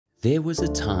There was a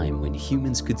time when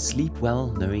humans could sleep well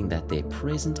knowing that their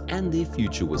present and their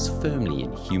future was firmly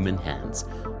in human hands.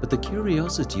 But the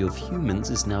curiosity of humans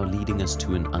is now leading us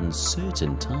to an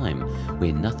uncertain time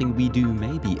where nothing we do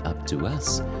may be up to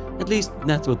us. At least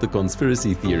that's what the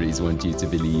conspiracy theories want you to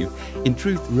believe. In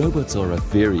truth, robots are a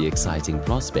very exciting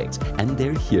prospect and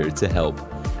they're here to help.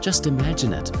 Just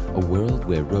imagine it, a world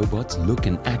where robots look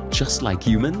and act just like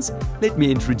humans? Let me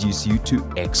introduce you to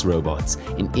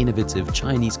EXROBOTS, an innovative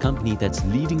Chinese company that's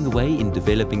leading the way in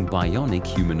developing bionic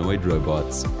humanoid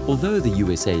robots. Although the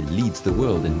USA leads the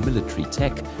world in military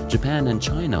tech, Japan and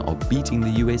China are beating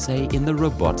the USA in the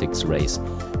robotics race.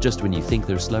 Just when you think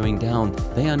they're slowing down,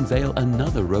 they unveil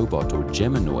another robot or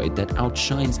Geminoid that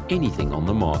outshines anything on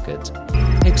the market.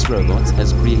 EXROBOTS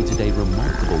has created a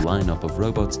remarkable lineup of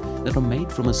robots that are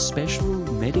made from a special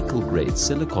medical-grade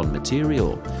silicon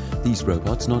material. These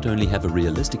robots not only have a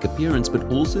realistic appearance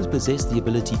but also possess the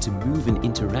ability to move and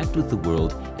interact with the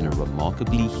world in a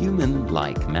remarkably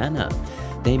human-like manner.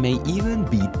 They may even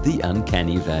beat the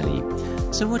uncanny valley.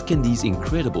 So what can these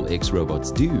incredible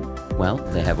EXROBOTS do? Well,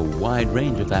 they have a wide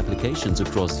range of applications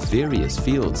across various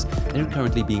fields. They're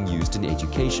currently being used in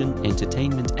education,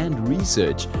 entertainment and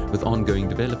research, with ongoing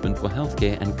development for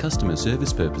healthcare and customer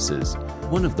service purposes.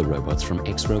 One of the robots from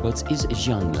EXROBOTS is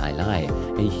Zhang Lai,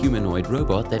 a humanoid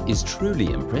robot that is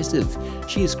truly impressive.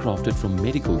 She is crafted from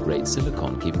medical-grade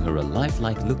silicon, giving her a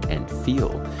lifelike look and feel.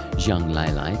 Zhang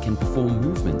Lai can perform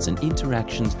movements and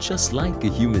interactions just like a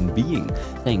human being,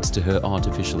 thanks to her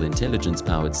artificial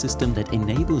intelligence-powered system that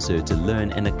enables her to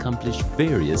learn and accomplish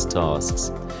various tasks.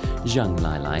 Zhang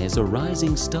Lai is a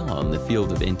rising star in the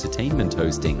field of entertainment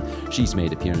hosting. She's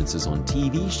made appearances on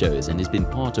TV shows and has been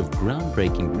part of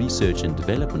groundbreaking research and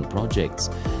development projects.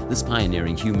 This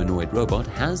pioneering humanoid robot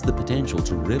has the potential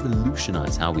to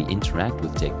revolutionize how we interact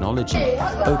with technology,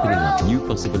 opening up new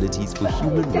possibilities for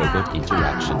human-robot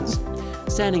interactions.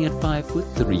 Standing at 5 foot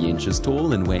 3 inches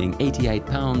tall and weighing 88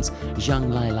 pounds,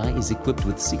 Zhang Lai is equipped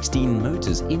with 16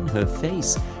 motors in her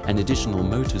face and additional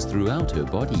motors throughout her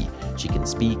body. She can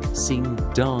speak, sing,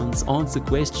 dance, answer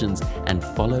questions, and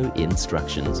follow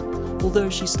instructions. Although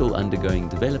she's still undergoing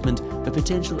development, her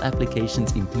potential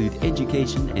applications include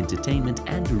education, entertainment,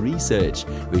 and research,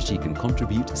 where she can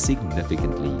contribute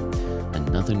significantly.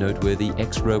 Another noteworthy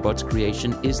EXROBOT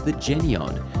creation is the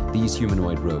Geniod. These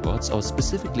humanoid robots are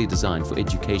specifically designed for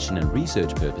education and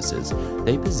research purposes.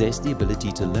 They possess the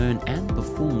ability to learn and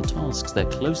perform tasks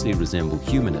that closely resemble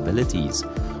human abilities.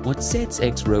 What sets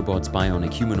EXROBOTS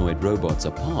bionic humanoid robots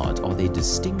apart are their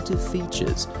distinctive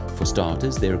features. For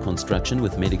starters, their construction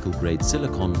with medical-grade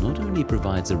silicon not only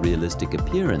provides a realistic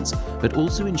appearance, but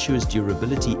also ensures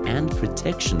durability and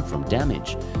protection from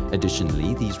damage.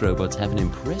 Additionally, these robots have an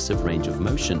impressive range of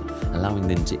motion, allowing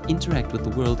them to interact with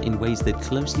the world in ways that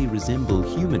closely resemble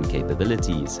human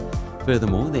capabilities.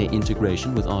 Furthermore, their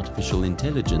integration with artificial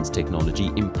intelligence technology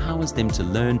empowers them to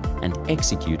learn and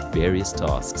execute various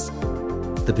tasks.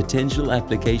 The potential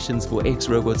applications for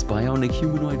EXROBOTS bionic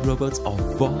humanoid robots are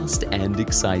vast and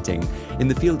exciting. In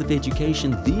the field of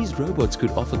education, these robots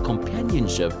could offer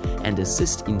companionship and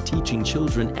assist in teaching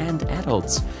children and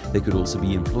adults. They could also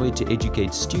be employed to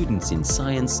educate students in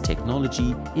science,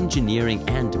 technology, engineering,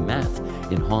 and math,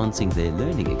 enhancing their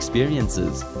learning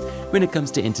experiences. When it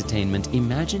comes to entertainment,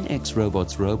 imagine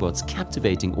EXROBOTS robots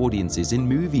captivating audiences in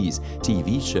movies,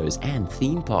 TV shows, and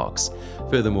theme parks.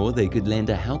 Furthermore, they could lend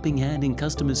a helping hand in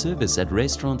customer service at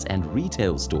restaurants and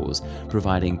retail stores,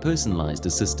 providing personalized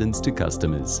assistance to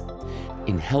customers.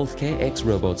 In healthcare,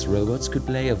 EXROBOTS robots could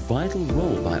play a vital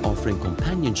role by offering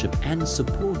companionship and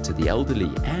support to the elderly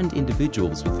and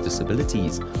individuals with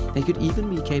disabilities. They could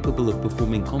even be capable of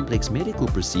performing complex medical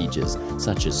procedures,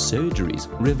 such as surgeries,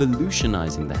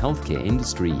 revolutionizing the healthcare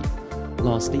industry.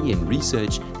 Lastly, in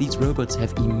research, these robots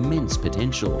have immense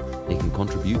potential. They can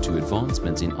contribute to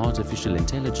advancements in artificial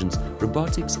intelligence,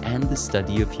 robotics, and the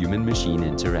study of human-machine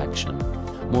interaction.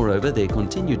 Moreover, their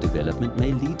continued development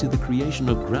may lead to the creation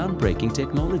of groundbreaking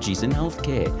technologies in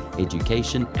healthcare,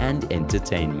 education, and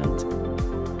entertainment.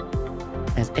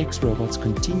 As EXROBOTS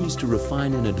continues to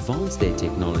refine and advance their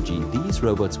technology, these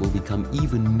robots will become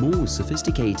even more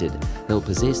sophisticated. They'll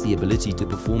possess the ability to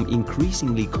perform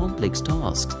increasingly complex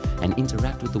tasks and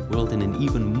interact with the world in an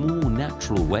even more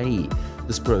natural way.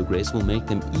 This progress will make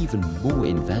them even more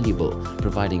invaluable,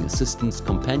 providing assistance,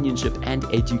 companionship, and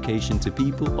education to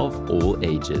people of all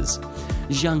ages.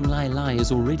 Zhang Lai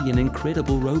is already an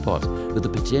incredible robot with the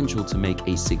potential to make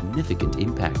a significant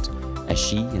impact. As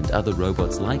she and other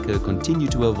robots like her continue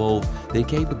to evolve, their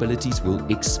capabilities will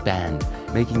expand,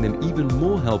 making them even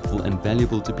more helpful and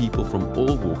valuable to people from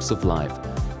all walks of life.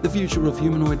 The future of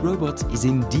humanoid robots is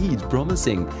indeed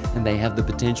promising, and they have the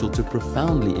potential to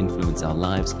profoundly influence our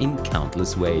lives in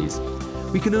countless ways.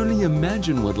 We can only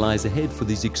imagine what lies ahead for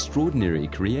these extraordinary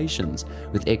creations.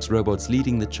 With EXROBOTS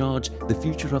leading the charge, the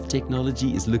future of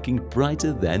technology is looking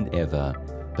brighter than ever.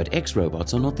 But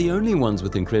EXROBOTS are not the only ones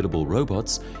with incredible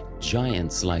robots.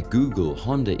 Giants like Google,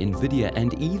 Honda, Nvidia,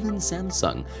 and even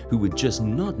Samsung, who would just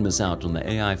not miss out on the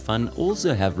AI fun,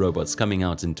 also have robots coming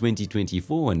out in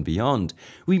 2024 and beyond.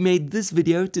 We made this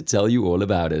video to tell you all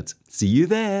about it. See you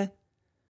there!